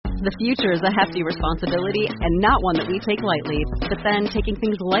The future is a hefty responsibility and not one that we take lightly. But then taking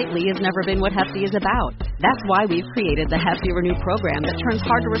things lightly has never been what Hefty is about. That's why we've created the Hefty Renew program that turns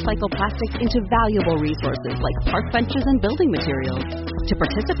hard-to-recycle plastics into valuable resources like park benches and building materials. To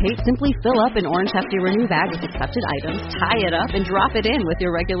participate, simply fill up an orange Hefty Renew bag with accepted items, tie it up, and drop it in with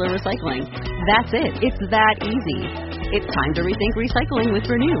your regular recycling. That's it. It's that easy. It's time to rethink recycling with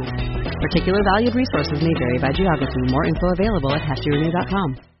Renew. Particular valued resources may vary by geography. More info available at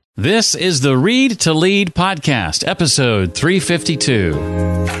heftyrenew.com. This is the Read to Lead podcast, episode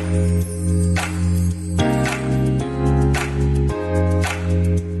 352.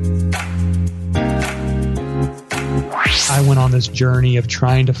 I went on this journey of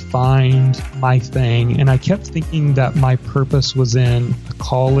trying to find my thing, and I kept thinking that my purpose was in a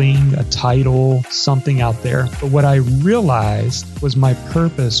calling, a title, something out there. But what I realized was my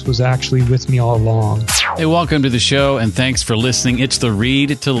purpose was actually with me all along. Hey, welcome to the show, and thanks for listening. It's the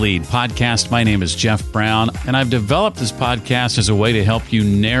Read to Lead podcast. My name is Jeff Brown, and I've developed this podcast as a way to help you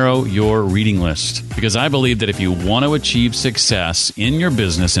narrow your reading list. Because I believe that if you want to achieve success in your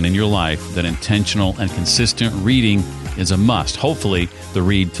business and in your life, that intentional and consistent reading is a must. Hopefully, the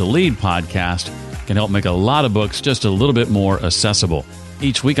Read to Lead podcast can help make a lot of books just a little bit more accessible.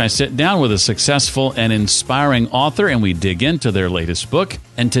 Each week, I sit down with a successful and inspiring author, and we dig into their latest book.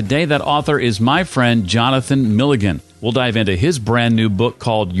 And today, that author is my friend, Jonathan Milligan. We'll dive into his brand new book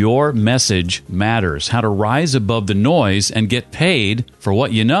called Your Message Matters: How to Rise Above the Noise and Get Paid for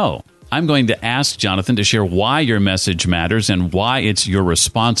What You Know. I'm going to ask Jonathan to share why your message matters and why it's your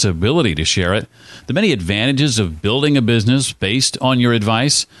responsibility to share it, the many advantages of building a business based on your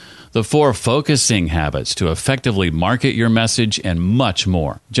advice, the 4 focusing habits to effectively market your message, and much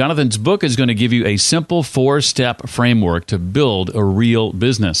more. Jonathan's book is going to give you a simple 4-step framework to build a real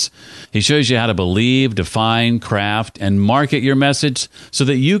business. He shows you how to believe, define, craft, and market your message so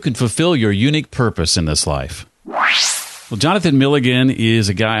that you can fulfill your unique purpose in this life. Well, Jonathan Milligan is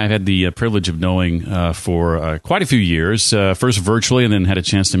a guy I've had the privilege of knowing for quite a few years, first virtually and then had a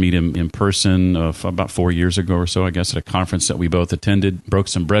chance to meet him in person about 4 years ago or so, I guess, at a conference that we both attended, broke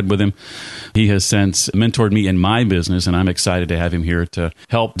some bread with him. He has since mentored me in my business, and I'm excited to have him here to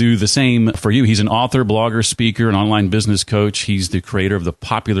help do the same for you. He's an author, blogger, speaker, and online business coach. He's the creator of the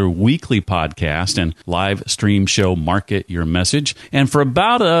popular weekly podcast and live stream show, Market Your Message. And for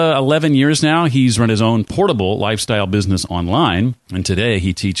about 11 years now, he's run his own portable lifestyle business online, and today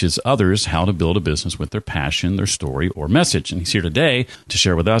he teaches others how to build a business with their passion, their story, or message. And he's here today to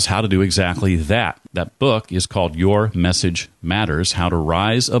share with us how to do exactly that. That book is called Your Message Matters: How to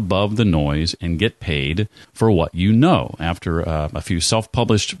Rise Above the Noise and Get Paid for What You Know. After a few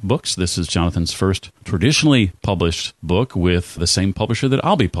self-published books, this is Jonathan's first traditionally published book with the same publisher that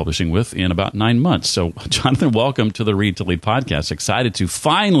I'll be publishing with in about 9 months. So, Jonathan, welcome to the Read to Lead podcast. Excited to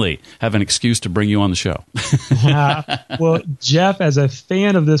finally have an excuse to bring you on the show. Well, Jeff, as a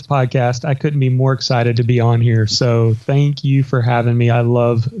fan of this podcast, I couldn't be more excited to be on here. So thank you for having me. I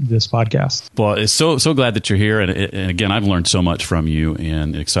love this podcast. Well, it's so glad that you're here. And again, I've learned so much from you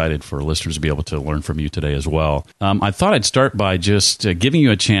and excited for listeners to be able to learn from you today as well. I thought I'd start by just giving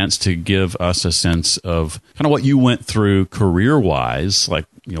you a chance to give us a sense of kind of what you went through career-wise, like,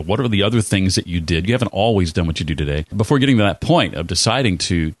 you know, what are the other things that you did? You haven't always done what you do today. Before getting to that point of deciding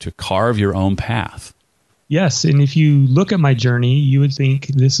to carve your own path. Yes, and if you look at my journey, you would think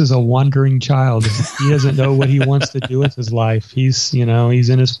this is a wandering child. He doesn't know what he wants to do with his life. He's in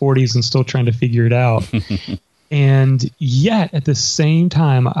his 40s and still trying to figure it out. And yet, at the same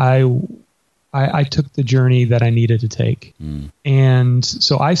time, I took the journey that I needed to take. And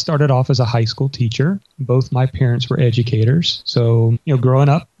so I started off as a high school teacher. Both my parents were educators. So, growing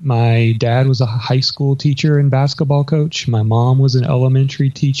up, my dad was a high school teacher and basketball coach. My mom was an elementary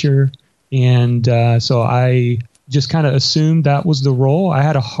teacher. And so I just kind of assumed that was the role. I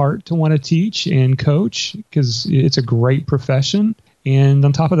had a heart to want to teach and coach because it's a great profession. And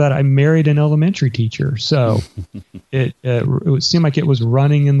on top of that, I married an elementary teacher. So it seemed like it was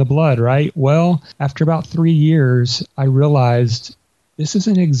running in the blood, right? Well, after about 3 years, I realized this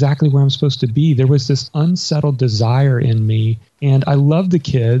isn't exactly where I'm supposed to be. There was this unsettled desire in me. And I love the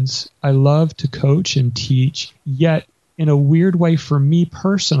kids. I love to coach and teach. Yet, in a weird way for me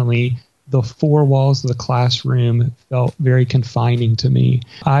personally, the 4 walls of the classroom felt very confining to me.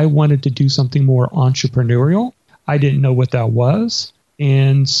 I wanted to do something more entrepreneurial. I didn't know what that was.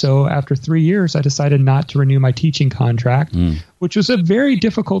 And so after 3 years, I decided not to renew my teaching contract, which was a very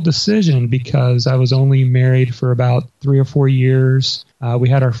difficult decision because I was only married for about 3 or 4 years. We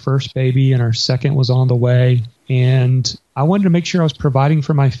had our first baby and our second was on the way. And I wanted to make sure I was providing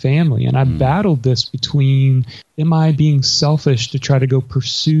for my family. And I battled this between, am I being selfish to try to go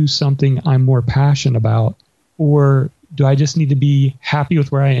pursue something I'm more passionate about? Or do I just need to be happy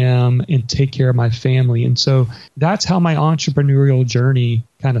with where I am and take care of my family? And so that's how my entrepreneurial journey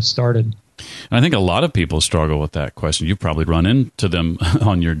kind of started. And I think a lot of people struggle with that question. You've probably run into them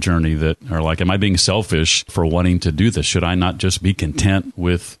on your journey that are like, am I being selfish for wanting to do this? Should I not just be content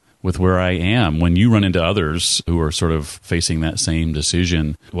with where I am? When you run into others who are sort of facing that same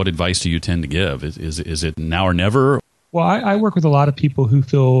decision, what advice do you tend to give? Is it now or never? Well, I work with a lot of people who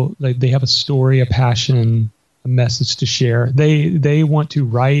feel like they have a story, a passion, a message to share. They want to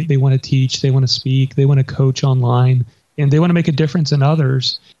write, they want to teach, they want to speak, they want to coach online, and they want to make a difference in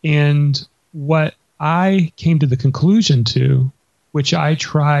others. And what I came to the conclusion to, which I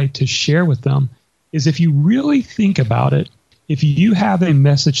try to share with them, is if you really think about it, if you have a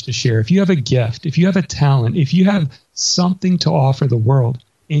message to share, if you have a gift, if you have a talent, if you have something to offer the world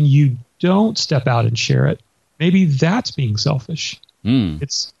and you don't step out and share it, maybe that's being selfish.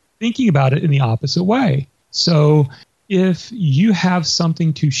 It's thinking about it in the opposite way. So if you have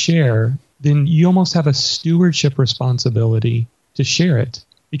something to share, then you almost have a stewardship responsibility to share it,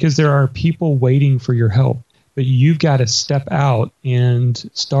 because there are people waiting for your help. But you've got to step out and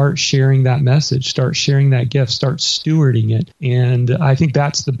start sharing that message, start sharing that gift, start stewarding it. And I think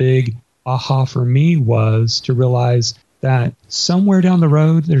that's the big aha for me, was to realize that somewhere down the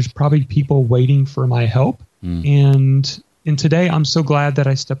road, there's probably people waiting for my help. And today I'm so glad that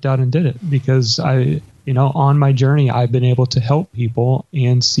I stepped out and did it, because on my journey, I've been able to help people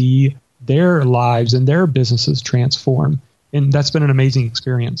and see their lives and their businesses transform. And that's been an amazing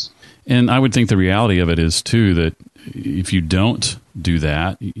experience. And I would think the reality of it is, too, that if you don't do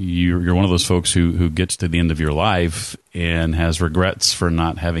that, you're one of those folks who gets to the end of your life and has regrets for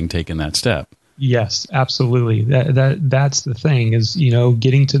not having taken that step. Yes, absolutely. That's the thing, is,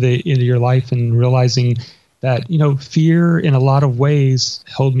 getting to the end of your life and realizing that, fear in a lot of ways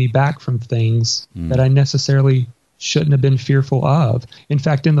held me back from things that I necessarily shouldn't have been fearful of. In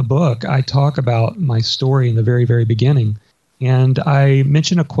fact, in the book, I talk about my story in the very, very beginning. And I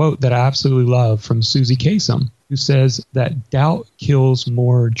mention a quote that I absolutely love from Susie Kasem, who says that doubt kills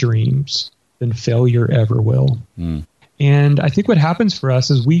more dreams than failure ever will. And I think what happens for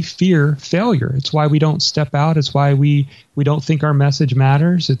us is we fear failure. It's why we don't step out. It's why we don't think our message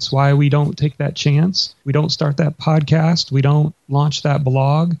matters. It's why we don't take that chance. We don't start that podcast. We don't launch that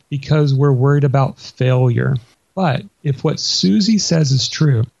blog, because we're worried about failure. But if what Susie says is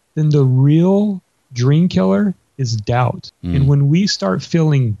true, then the real dream killer is doubt. And when we start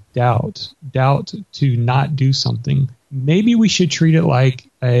feeling doubt to not do something, maybe we should treat it like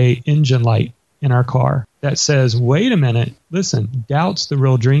a engine light in our car that says, wait a minute, listen, doubt's the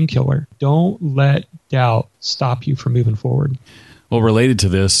real dream killer. Don't let doubt stop you from moving forward. Well, related to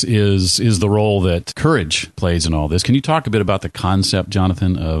this is the role that courage plays in all this. Can you talk a bit about the concept,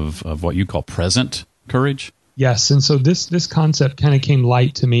 Jonathan, of what you call present courage? Yes, and so this concept kind of came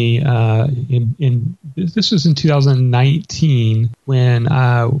light to me this was in 2019 when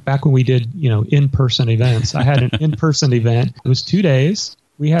back when we did in-person events. I had an in-person event. It was 2 days.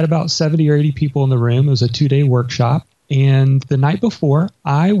 We had about 70 or 80 people in the room. It was a 2-day workshop. And the night before,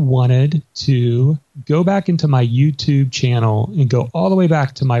 I wanted to go back into my YouTube channel and go all the way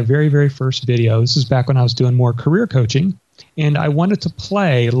back to my very, very first video. This is back when I was doing more career coaching. And I wanted to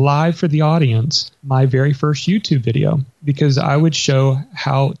play live for the audience my very first YouTube video, because I would show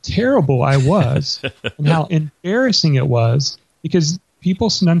how terrible I was and how embarrassing it was, because people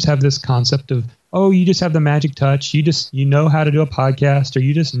sometimes have this concept of, oh, you just have the magic touch. You know how to do a podcast, or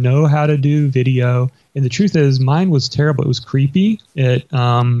you just know how to do video. And the truth is, mine was terrible. It was creepy. It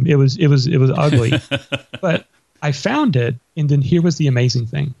was ugly. But I found it. And then here was the amazing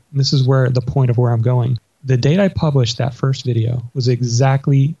thing. And this is where the point of where I'm going. The date I published that first video was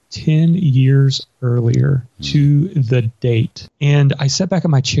exactly 10 years earlier to the date. And I sat back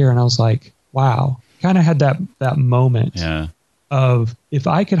in my chair and I was like, wow, kind of had that moment of, if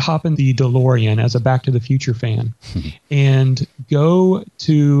I could hop in the DeLorean as a Back to the Future fan and go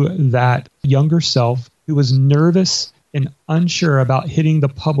to that younger self who was nervous and unsure about hitting the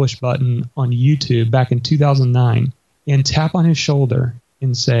publish button on YouTube back in 2009, and tap on his shoulder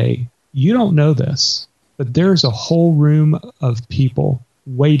and say, you don't know this, but there's a whole room of people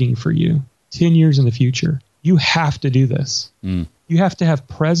waiting for you 10 years in the future. You have to do this. You have to have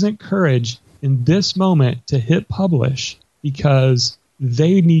present courage in this moment to hit publish, because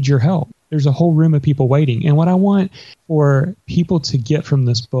they need your help. There's a whole room of people waiting. And what I want for people to get from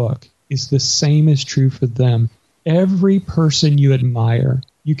this book is the same is true for them. Every person you admire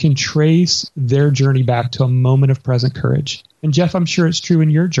you can trace their journey back to a moment of present courage. And Jeff, I'm sure it's true in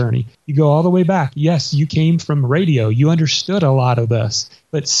your journey. You go all the way back. Yes, you came from radio. You understood a lot of this.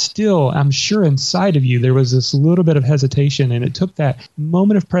 But still, I'm sure inside of you, there was this little bit of hesitation. And it took that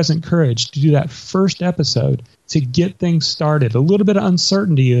moment of present courage to do that first episode to get things started. A little bit of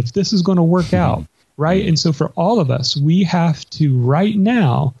uncertainty if this is going to work out, right? And so for all of us, we have to right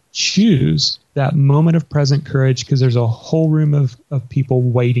now choose that moment of present courage because there's a whole room of people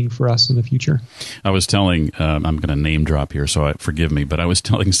waiting for us in the future. I was telling, I'm going to name drop here, so forgive me, but I was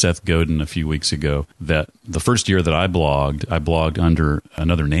telling Seth Godin a few weeks ago that the first year that I blogged under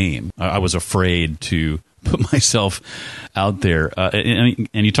another name. I was afraid to put myself out there. And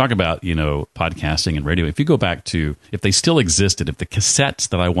you talk about, podcasting and radio. If you go back to, if they still existed, if the cassettes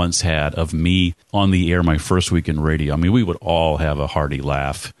that I once had of me on the air my first week in radio, I mean, we would all have a hearty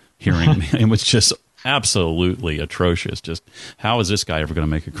laugh hearing me. It was just absolutely atrocious. Just how is this guy ever going to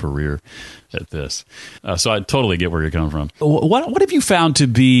make a career at this? So I totally get where you're coming from. What have you found to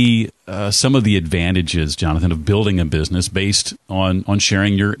be some of the advantages, Jonathan, of building a business based on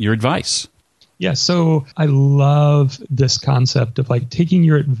sharing your advice? Yeah, so I love this concept of like taking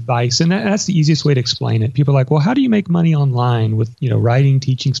your advice, and that's the easiest way to explain it. People are like, well, how do you make money online with writing,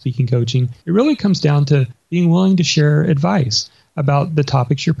 teaching, speaking, coaching? It really comes down to being willing to share advice about the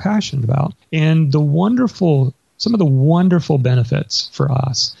topics you're passionate about. And some of the wonderful benefits for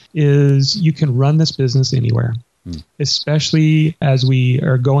us is you can run this business anywhere. Especially as we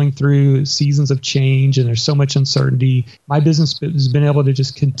are going through seasons of change and there's so much uncertainty. My business has been able to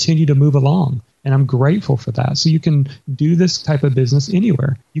just continue to move along, and I'm grateful for that. So you can do this type of business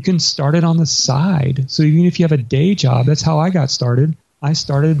anywhere. You can start it on the side. So even if you have a day job, that's how I got started. I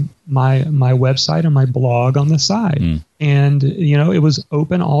started my website and my blog on the side. And, it was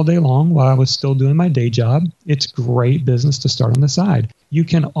open all day long while I was still doing my day job. It's great business to start on the side. You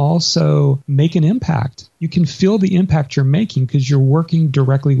can also make an impact. You can feel the impact you're making because you're working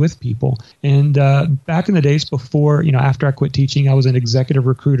directly with people. And back in the days before, after I quit teaching, I was an executive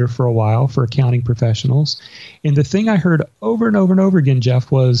recruiter for a while for accounting professionals. And the thing I heard over and over and over again,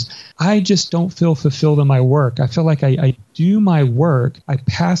 Jeff, was I just don't feel fulfilled in my work. I feel like I do my work, I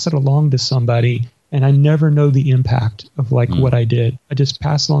pass it along to somebody, and I never know the impact of what I did. I just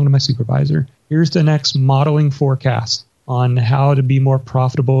pass along to my supervisor. Here's the next modeling forecast on how to be more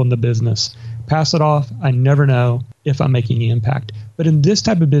profitable in the business. Pass it off. I never know if I'm making an impact. But in this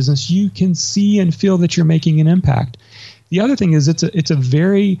type of business, you can see and feel that you're making an impact. The other thing is it's a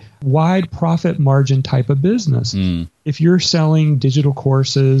very wide profit margin type of business. If you're selling digital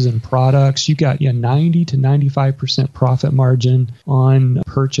courses and products, you got 90 to 95% profit margin on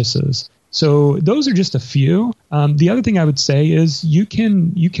purchases. So those are just a few. The other thing I would say is you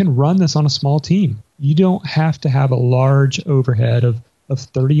can run this on a small team. You don't have to have a large overhead of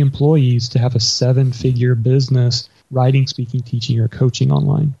 30 employees to have a 7-figure business writing, speaking, teaching, or coaching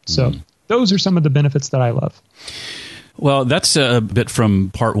online. So those are some of the benefits that I love. Well, that's a bit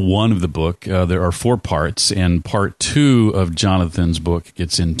from part 1 of the book. There are 4 parts, and part 2 of Jonathan's book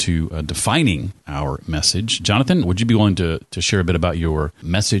gets into defining our message. Jonathan, would you be willing to share a bit about your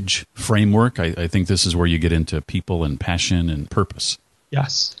message framework? I think this is where you get into people and passion and purpose.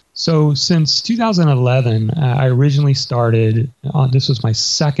 Yes. So since 2011, I originally started, this was my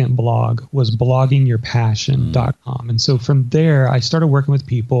second blog, was bloggingyourpassion.com. And so from there, I started working with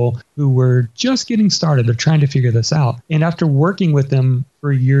people who were just getting started. They're trying to figure this out. And after working with them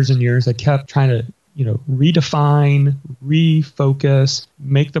for years and years, I kept trying to redefine, refocus,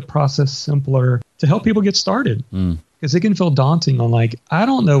 make the process simpler to help people get started. Because it can feel daunting on I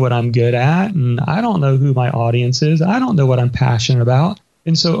don't know what I'm good at, and I don't know who my audience is. I don't know what I'm passionate about.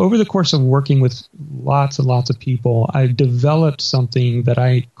 And so over the course of working with lots and lots of people, I've developed something that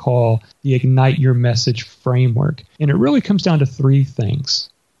I call the Ignite Your Message framework. And it really comes down to 3 things: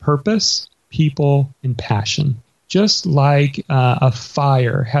 purpose, people, and passion. Just like a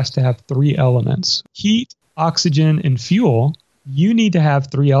fire has to have 3 elements: heat, oxygen, and fuel. You need to have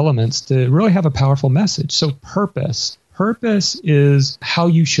 3 elements to really have a powerful message. So purpose is how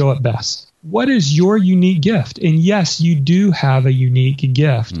you show up best. What is your unique gift? And yes, you do have a unique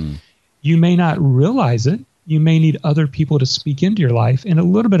gift. You may not realize it. You may need other people to speak into your life. And a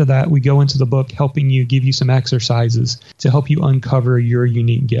little bit of that, we go into the book helping you, give you some exercises to help you uncover your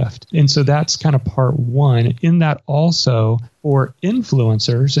unique gift. And so that's kind of part 1. In that also, for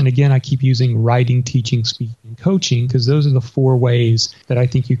influencers, and again, I keep using writing, teaching, speaking, and coaching, because those are the 4 ways that I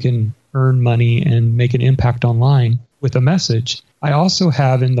think you can earn money and make an impact online. with a message. I also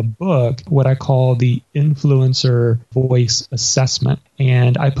have in the book what I call the influencer voice assessment.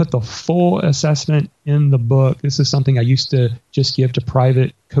 And I put the full assessment in the book. This is something I used to just give to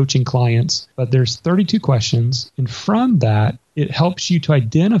private coaching clients. But there's 32 questions. And from that, it helps you to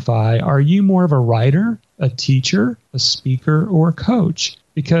identify, are you more of a writer, a teacher, a speaker, or a coach?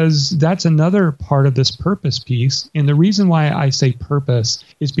 Because that's another part of this purpose piece. And the reason why I say purpose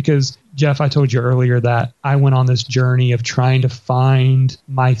is because, Jeff, I told you earlier that I went on this journey of trying to find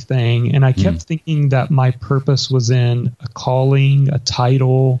my thing. And I kept thinking that my purpose was in a calling, a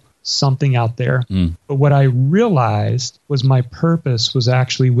title, something out there. But what I realized was my purpose was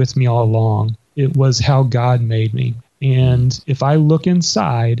actually with me all along. It was how God made me. And if I look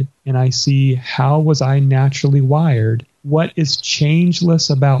inside and I see how was I naturally wired, what is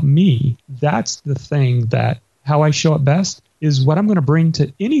changeless about me, that's the thing that how I show up best is what I'm going to bring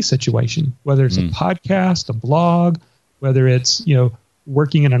to any situation, whether it's a podcast, a blog, whether it's,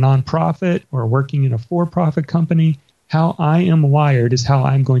 working in a nonprofit or working in a for-profit company. How I am wired is how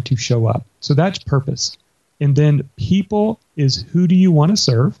I'm going to show up. So that's purpose. And then people is who do you want to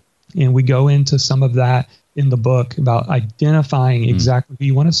serve? And we go into some of that in the book about identifying exactly who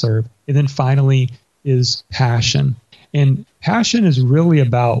you want to serve. And then finally is passion. And passion is really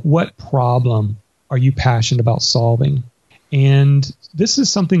about what problem are you passionate about solving? And this is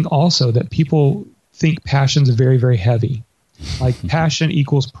something also that people think passion is very, very heavy. Like passion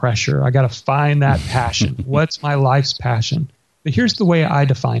equals pressure. I got to find that passion. What's my life's passion? But here's the way I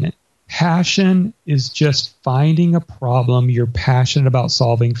define it. Passion is just finding a problem you're passionate about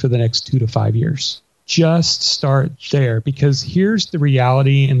solving for the next 2 to 5 years. Just start there, because here's the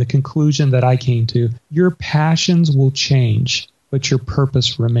reality and the conclusion that I came to. Your passions will change, but your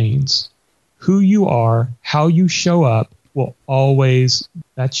purpose remains. Who you are, how you show up will always,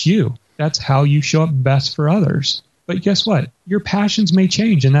 that's you. That's how you show up best for others. But guess what? Your passions may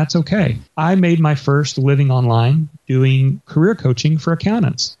change, and that's okay. I made my first living online doing career coaching for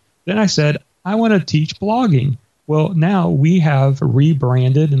accountants. Then I said, I want to teach blogging. Well, now we have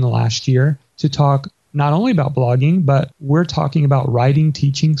rebranded in the last year to talk not only about blogging, but we're talking about writing,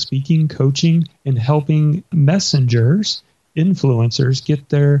 teaching, speaking, coaching, and helping messengers, influencers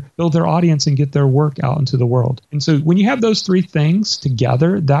build their audience and get their work out into the world. And so when you have those three things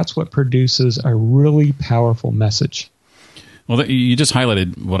together, that's what produces a really powerful message. Well, you just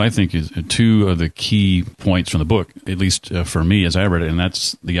highlighted what I think is two of the key points from the book, at least for me as I read it, and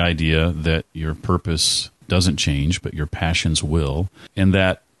that's the idea that your purpose doesn't change, but your passions will, and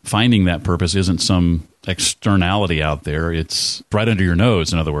that finding that purpose isn't some externality out there. It's right under your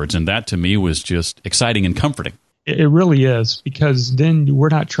nose, in other words. And that to me was just exciting and comforting. It really is, because then we're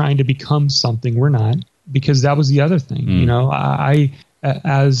not trying to become something we're not, because that was the other thing. I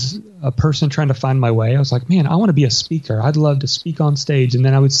as a person trying to find my way, I was like, man, I want to be a speaker. I'd love to speak on stage. And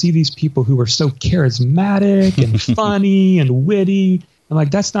then I would see these people who were so charismatic and funny and witty. I'm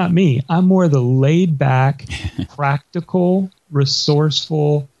like, that's not me. I'm more the laid back, practical,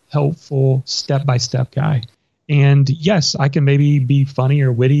 resourceful, helpful, step-by-step guy. And yes, I can maybe be funny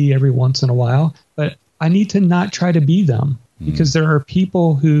or witty every once in a while, but I need to not try to be them, because there are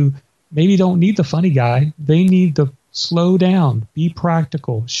people who maybe don't need the funny guy. They need the slow down, be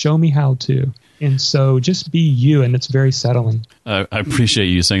practical, show me how to. And so just be you, and it's very settling. I appreciate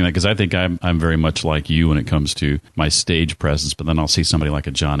you saying that, because I think I'm very much like you when it comes to my stage presence, but then I'll see somebody like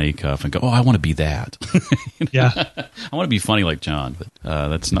a John Acuff and go, oh, I want to be that. Yeah. I want to be funny like John, but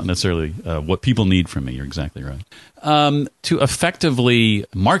that's not necessarily what people need from me. You're exactly right. To effectively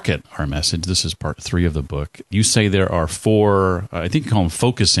market our message, this is part 3 of the book, you say there are 4, I think you call them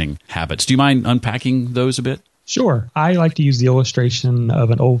focusing habits. Do you mind unpacking those a bit? Sure. I like to use the illustration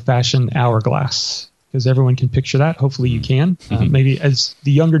of an old-fashioned hourglass, because everyone can picture that. Hopefully you can. Maybe as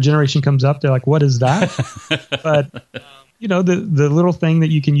the younger generation comes up, they're like, what is that? But, the little thing that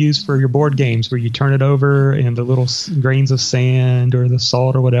you can use for your board games, where you turn it over and the little grains of sand or the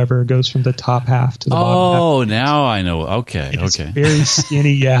salt or whatever goes from the top half to the bottom half. Oh, now I know. Okay. It's very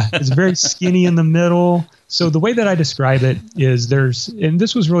skinny. Yeah. It's very skinny in the middle. So the way that I describe it is and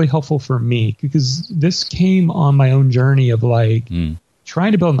this was really helpful for me, because this came on my own journey of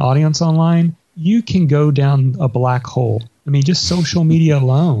trying to build an audience online. You can go down a black hole. I mean, just social media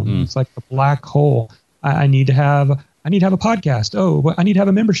alone, it's like a black hole. I need to have a podcast. Oh, I need to have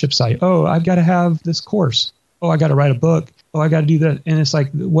a membership site. Oh, I've got to have this course. Oh, I got to write a book. Oh, I got to do that. And it's like,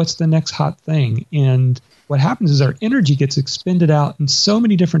 what's the next hot thing? And what happens is our energy gets expended out in so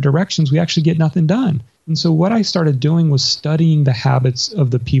many different directions, we actually get nothing done. And so what I started doing was studying the habits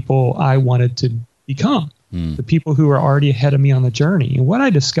of the people I wanted to become. the people who were already ahead of me on the journey. And what I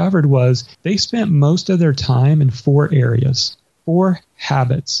discovered was they spent most of their time in 4 areas, 4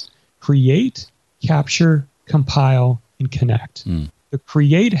 habits: create, capture, compile, and connect. The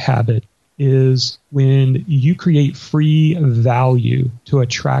create habit is when you create free value to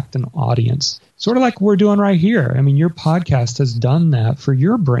attract an audience. Sort of like we're doing right here. I mean, your podcast has done that for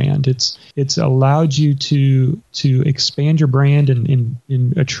your brand. It's allowed you to expand your brand and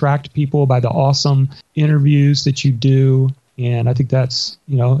attract people by the awesome interviews that you do. And I think that's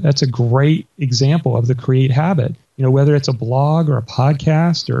a great example of the create habit. Whether it's a blog or a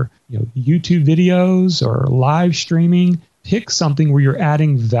podcast or YouTube videos or live streaming, pick something where you're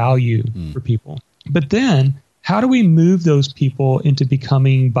adding value for people. But then how do we move those people into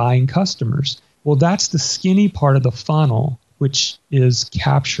becoming buying customers? Well, that's the skinny part of the funnel, which is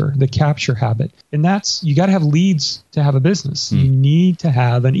the capture habit. And that's, you got to have leads to have a business. You need to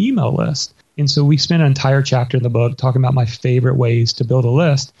have an email list. And so we spent an entire chapter in the book talking about my favorite ways to build a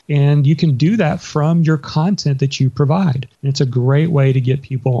list. And you can do that from your content that you provide. And it's a great way to get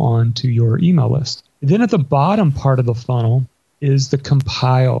people onto your email list. And then at the bottom part of the funnel is the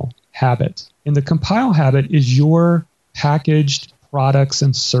compile habit. And the compile habit is your packaged products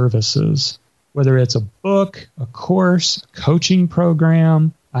and services. Whether it's a book, a course, a coaching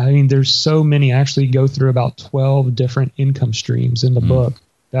program. I mean, there's so many. I actually go through about 12 different income streams in the book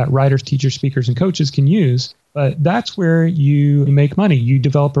that writers, teachers, speakers, and coaches can use. But that's where you make money. You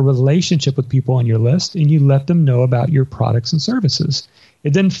develop a relationship with people on your list, and you let them know about your products and services.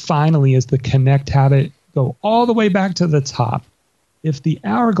 And then finally is the connect habit. Go all the way back to the top. If the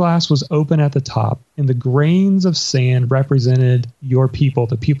hourglass was open at the top and the grains of sand represented your people,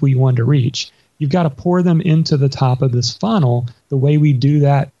 the people you wanted to reach, you've got to pour them into the top of this funnel. The way we do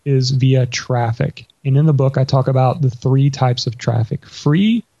that is via traffic. And in the book, I talk about the 3 types of traffic: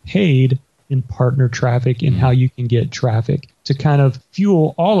 free, paid, and partner traffic, and how you can get traffic to kind of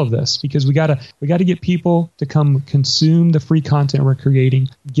fuel all of this, because we got to get people to come consume the free content we're creating,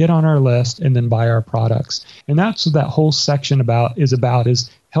 get on our list, and then buy our products. And that's what that whole section is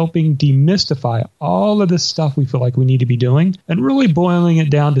helping demystify all of this stuff we feel like we need to be doing and really boiling it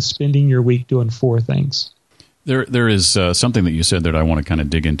down to spending your week doing 4 things. There is something that you said that I want to kind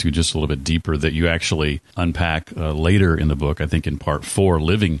of dig into just a little bit deeper that you actually unpack later in the book, I think in part 4,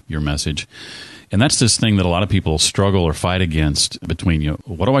 Living Your Message. And that's this thing that a lot of people struggle or fight against between,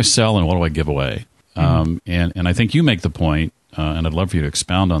 what do I sell and what do I give away? And I think you make the point, and I'd love for you to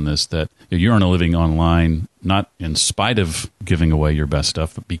expound on this, that you earn a living online, not in spite of giving away your best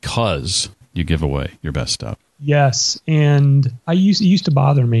stuff, but because you give away your best stuff. Yes. And it used to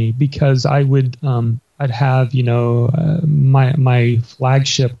bother me because I would, I'd have, my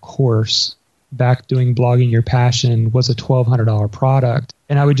flagship course back doing Blogging Your Passion was a $1,200 product.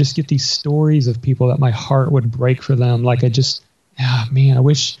 And I would just get these stories of people that my heart would break for them. Like I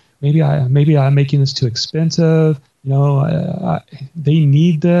wish maybe I'm making this too expensive. They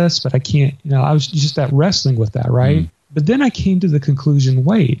need this, but I can't, I was just wrestling with that. Right. But then I came to the conclusion,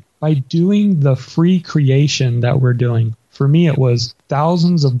 wait, by doing the free creation that we're doing, for me, it was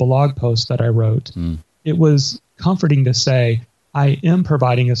thousands of blog posts that I wrote. It was comforting to say, I am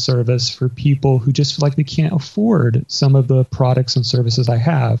providing a service for people who just feel like they can't afford some of the products and services I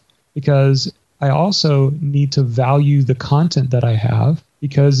have, because I also need to value the content that I have,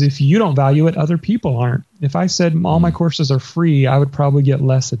 because if you don't value it, other people aren't. If I said all my courses are free, I would probably get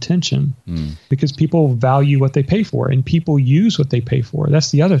less attention because people value what they pay for and people use what they pay for.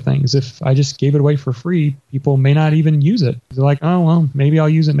 That's the other thing, is if I just gave it away for free, people may not even use it. They're like, oh, well, maybe I'll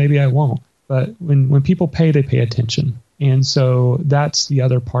use it, maybe I won't. But when people pay, they pay attention. And so that's the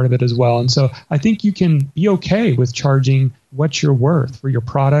other part of it as well. And so I think you can be okay with charging what you're worth for your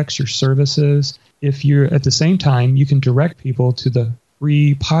products, your services. If you're at the same time, you can direct people to the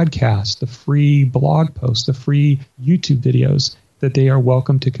free podcast, the free blog posts, the free YouTube videos that they are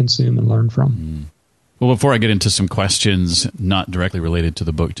welcome to consume and learn from. Well, before I get into some questions not directly related to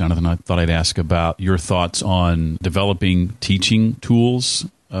the book, Jonathan, I thought I'd ask about your thoughts on developing teaching tools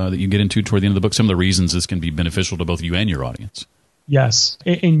that you get into toward the end of the book, some of the reasons this can be beneficial to both you and your audience. Yes.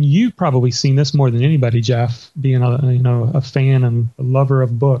 And you've probably seen this more than anybody, Jeff, being a fan and a lover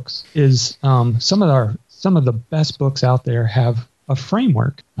of books, is some of the best books out there have a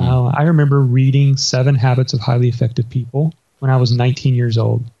framework. I remember reading 7 Habits of Highly Effective People when I was 19 years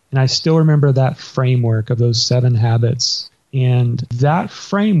old. And I still remember that framework of those 7 habits. And that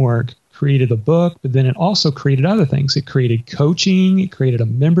framework created a book, but then it also created other things. It created coaching. It created a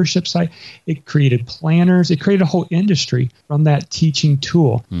membership site. It created planners. It created a whole industry from that teaching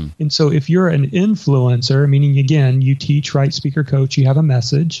tool. And so if you're an influencer, meaning, again, you teach, write, speaker, coach, you have a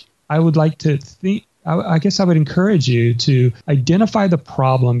message, I would like to I guess I would encourage you to identify the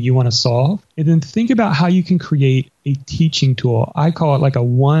problem you want to solve and then think about how you can create a teaching tool. I call it like a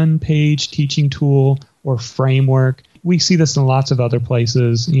one-page teaching tool or framework. We see this in lots of other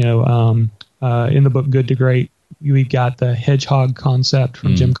places. In the book Good to Great, we've got the hedgehog concept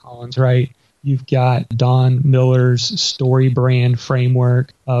from Jim Collins, right? You've got Don Miller's story brand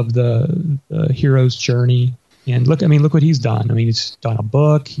framework of the hero's journey. And look what he's done. He's done a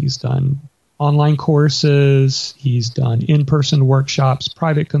book, he's done online courses, he's done in-person workshops,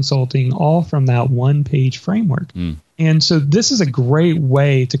 private consulting, all from that one-page framework. And so this is a great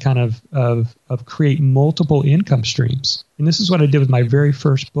way to kind of create multiple income streams. And this is what I did with my very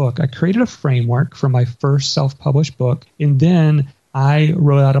first book. I created a framework for my first self-published book, and then I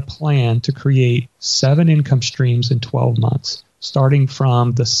wrote out a plan to create 7 income streams in 12 months, starting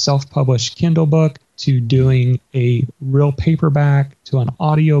from the self-published Kindle book to doing a real paperback, to an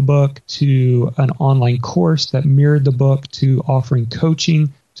audiobook, to an online course that mirrored the book, to offering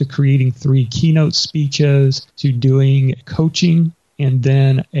coaching, to creating 3 keynote speeches, to doing coaching, and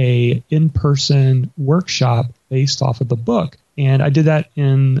then a in-person workshop based off of the book. And I did that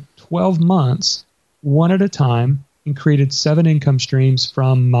in 12 months, one at a time, and created 7 income streams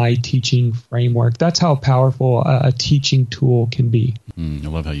from my teaching framework. That's how powerful a teaching tool can be. I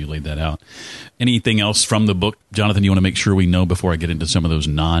love how you laid that out. Anything else from the book, Jonathan, you want to make sure we know before I get into some of those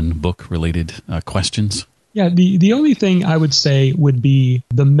non-book related questions? Yeah, the only thing I would say would be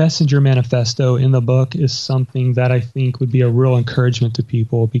the messenger manifesto in the book is something that I think would be a real encouragement to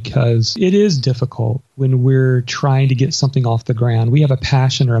people, because it is difficult when we're trying to get something off the ground. We have a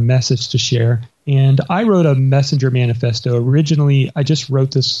passion or a message to share. And I wrote a messenger manifesto. Originally, I just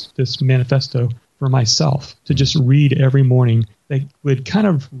wrote this manifesto for myself to just read every morning. That would kind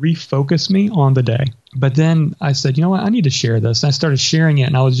of refocus me on the day. But then I said, you know what, I need to share this. And I started sharing it,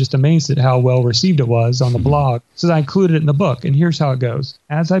 and I was just amazed at how well received it was on the blog. So I included it in the book. And here's how it goes.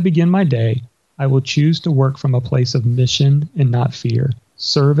 As I begin my day, I will choose to work from a place of mission and not fear,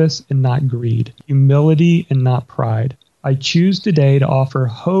 service and not greed, humility and not pride. I choose today to offer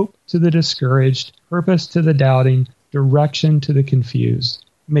hope to the discouraged, purpose to the doubting, direction to the confused.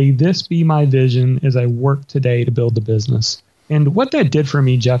 May this be my vision as I work today to build the business. And what that did for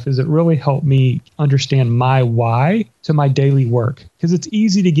me, Jeff, is it really helped me understand my why to my daily work. Because it's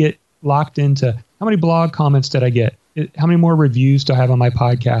easy to get locked into how many blog comments did I get? How many more reviews do I have on my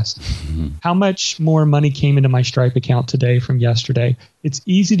podcast? How much more money came into my Stripe account today from yesterday? It's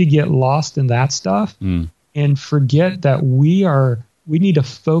easy to get lost in that stuff and forget that we need to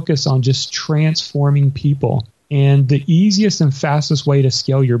focus on just transforming people. And the easiest and fastest way to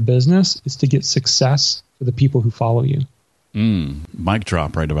scale your business is to get success for the people who follow you. Mic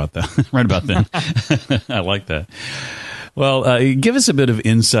drop right about that. Right about then. I like that. Well, give us a bit of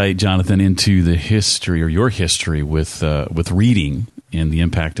insight, Jonathan, into the history or your history with reading and the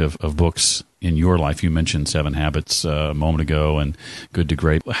impact of books in your life. You mentioned 7 Habits a moment ago and Good to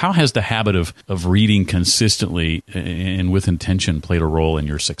Great. How has the habit of reading consistently and with intention played a role in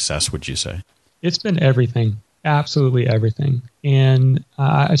your success, would you say? It's been everything. Absolutely everything. And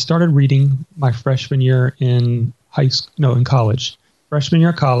I started reading my freshman year in college. Freshman year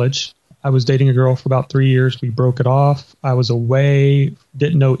of college, I was dating a girl for about 3 years. We broke it off. I was away,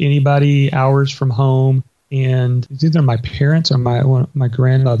 didn't know anybody, hours from home. And it's either my parents or my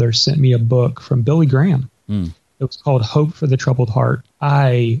grandmother sent me a book from Billy Graham. It was called Hope for the Troubled Heart.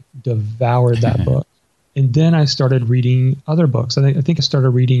 I devoured that book. And then I started reading other books. I think I started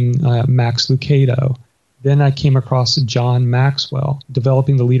reading Max Lucado. Then I came across John Maxwell,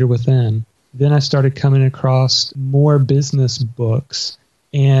 Developing the Leader Within. Then I started coming across more business books,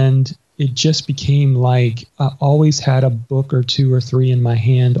 and it just became like I always had a book or 2 or 3 in my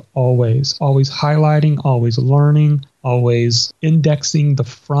hand, always highlighting, always learning, always indexing the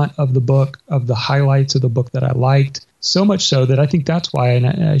front of the book, of the highlights of the book that I liked. So much so that I think that's why, and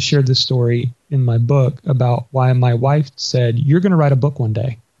I shared this story in my book about why my wife said, "You're going to write a book one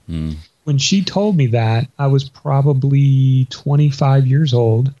day." When she told me that, I was probably 25 years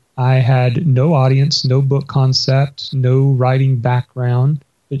old. I had no audience, no book concept, no writing background,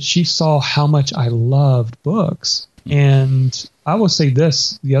 but she saw how much I loved books. And I will say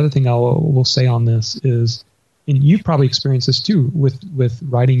this, the other thing I will say on this is, and you've probably experienced this too with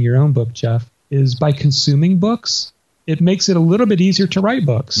writing your own book, Jeff, is by consuming books, it makes it a little bit easier to write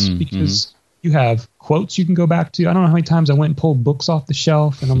books because you have quotes you can go back to. I don't know how many times I went and pulled books off the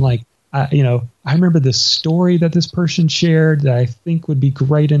shelf and I'm like, I remember this story that this person shared that I think would be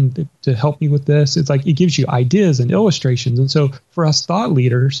great and to help me with this. It's like it gives you ideas and illustrations. And so for us thought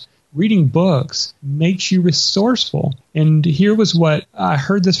leaders, reading books makes you resourceful. And here was what I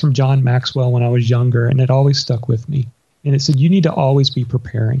heard this from John Maxwell when I was younger, and it always stuck with me. And it said, you need to always be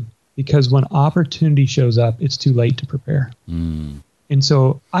preparing, because when opportunity shows up, it's too late to prepare. And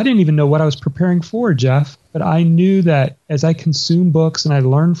so I didn't even know what I was preparing for, Jeff, but I knew that as I consume books and I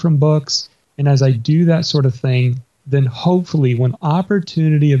learn from books, and as I do that sort of thing, then hopefully when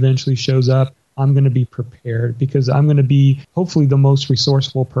opportunity eventually shows up, I'm going to be prepared, because I'm going to be hopefully the most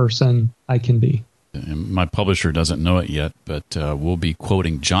resourceful person I can be. And my publisher doesn't know it yet, but we'll be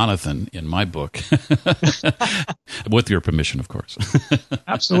quoting Jonathan in my book. With your permission, of course.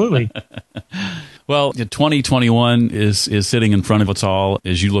 Absolutely. Well, 2021 is sitting in front of us all.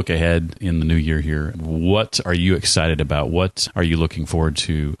 As you look ahead in the new year here, what are you excited about? What are you looking forward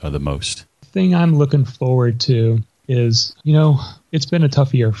to the most? The thing I'm looking forward to is, it's been a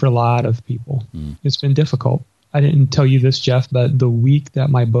tough year for a lot of people. It's been difficult. I didn't tell you this, Jeff, but the week that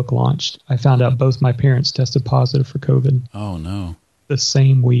my book launched, I found out both my parents tested positive for COVID. Oh, no. The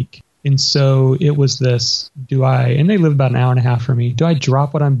same week. And so it was this, and they live about an hour and a half from me. Do I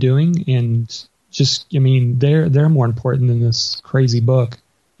drop what I'm doing and just, they're more important than this crazy book.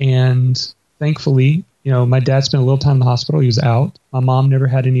 And thankfully, my dad spent a little time in the hospital. He was out. My mom never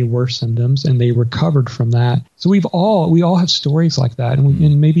had any worse symptoms, and they recovered from that. So we all have stories like that,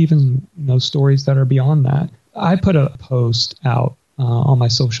 and maybe even stories that are beyond that. I put a post out on my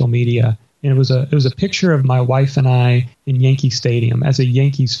social media, and it was a picture of my wife and I in Yankee Stadium. As a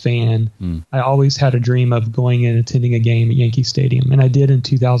Yankees fan, I always had a dream of going and attending a game at Yankee Stadium, and I did in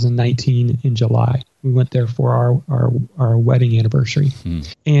 2019 in July. We went there for our wedding anniversary,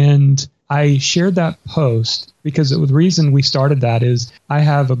 and I shared that post because the reason we started that is I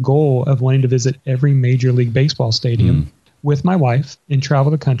have a goal of wanting to visit every Major League Baseball stadium with my wife and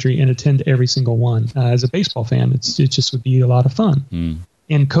travel the country and attend every single one. As a baseball fan, it just would be a lot of fun.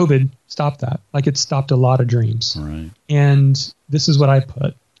 And COVID stopped that. Like, it stopped a lot of dreams. Right. And this is what I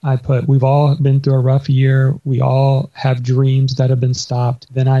put. We've all been through a rough year. We all have dreams that have been stopped.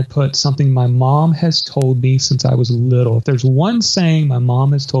 Then I put something my mom has told me since I was little. If there's one saying my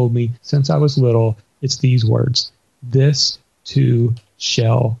mom has told me since I was little, it's these words: this too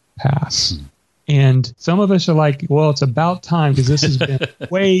shall pass. And some of us are like, well, it's about time, because this has been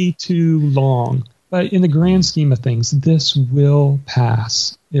way too long. But in the grand scheme of things, this will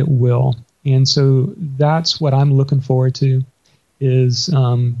pass. It will. And so that's what I'm looking forward to, is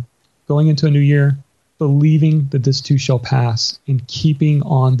going into a new year, believing that this too shall pass, and keeping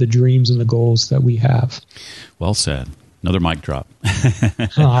on the dreams and the goals that we have. Well said. Another mic drop.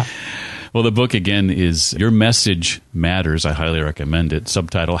 Well, the book, again, is Your Message Matters. I highly recommend it.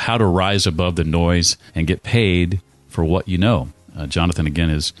 Subtitle, How to Rise Above the Noise and Get Paid for What You Know. Jonathan, again,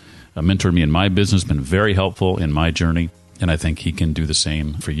 has mentored me in my business, been very helpful in my journey, and I think he can do the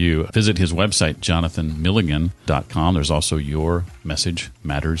same for you. Visit his website, jonathanmilligan.com. There's also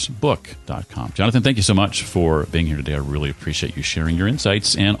yourmessagemattersbook.com. Jonathan, thank you so much for being here today. I really appreciate you sharing your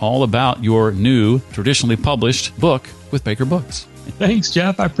insights and all about your new, traditionally published book with Baker Books. Thanks,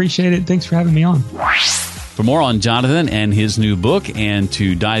 Jeff. I appreciate it. Thanks for having me on. For more on Jonathan and his new book, and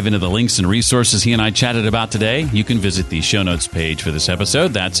to dive into the links and resources he and I chatted about today, you can visit the show notes page for this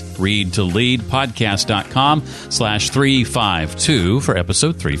episode. That's readtoleadpodcast.com/352 for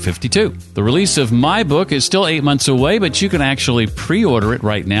episode 352. The release of my book is still 8 months away, but you can actually pre-order it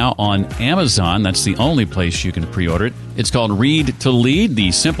right now on Amazon. That's the only place you can pre-order it. It's called Read to Lead,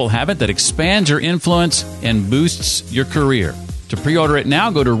 the simple habit that expands your influence and boosts your career. To pre-order it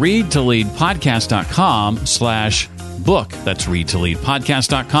now, go to readtoleadpodcast.com/book. That's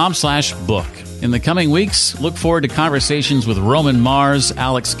readtoleadpodcast.com/book. In the coming weeks, look forward to conversations with Roman Mars,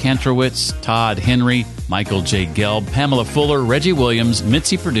 Alex Kantrowitz, Todd Henry, Michael J. Gelb, Pamela Fuller, Reggie Williams,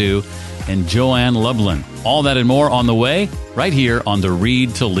 Mitzi Perdue, and Joanne Lublin. All that and more on the way, right here on the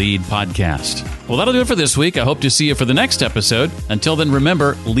Read to Lead podcast. Well, that'll do it for this week. I hope to see you for the next episode. Until then,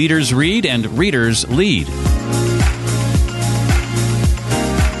 remember, leaders read and readers lead.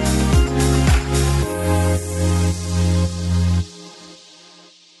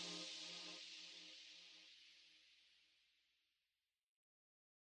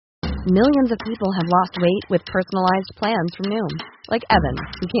 Millions of people have lost weight with personalized plans from Noom. Like Evan,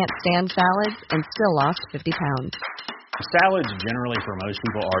 who can't stand salads and still lost 50 pounds. Salads generally for most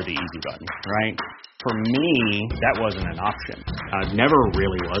people are the easy button, right? For me, that wasn't an option. I never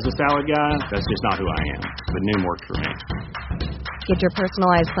really was a salad guy. That's just not who I am. But Noom worked for me. Get your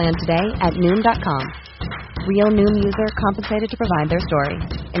personalized plan today at Noom.com. Real Noom user compensated to provide their story.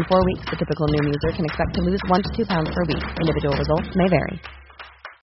 In 4 weeks, the typical Noom user can expect to lose 1 to 2 pounds per week. Individual results may vary.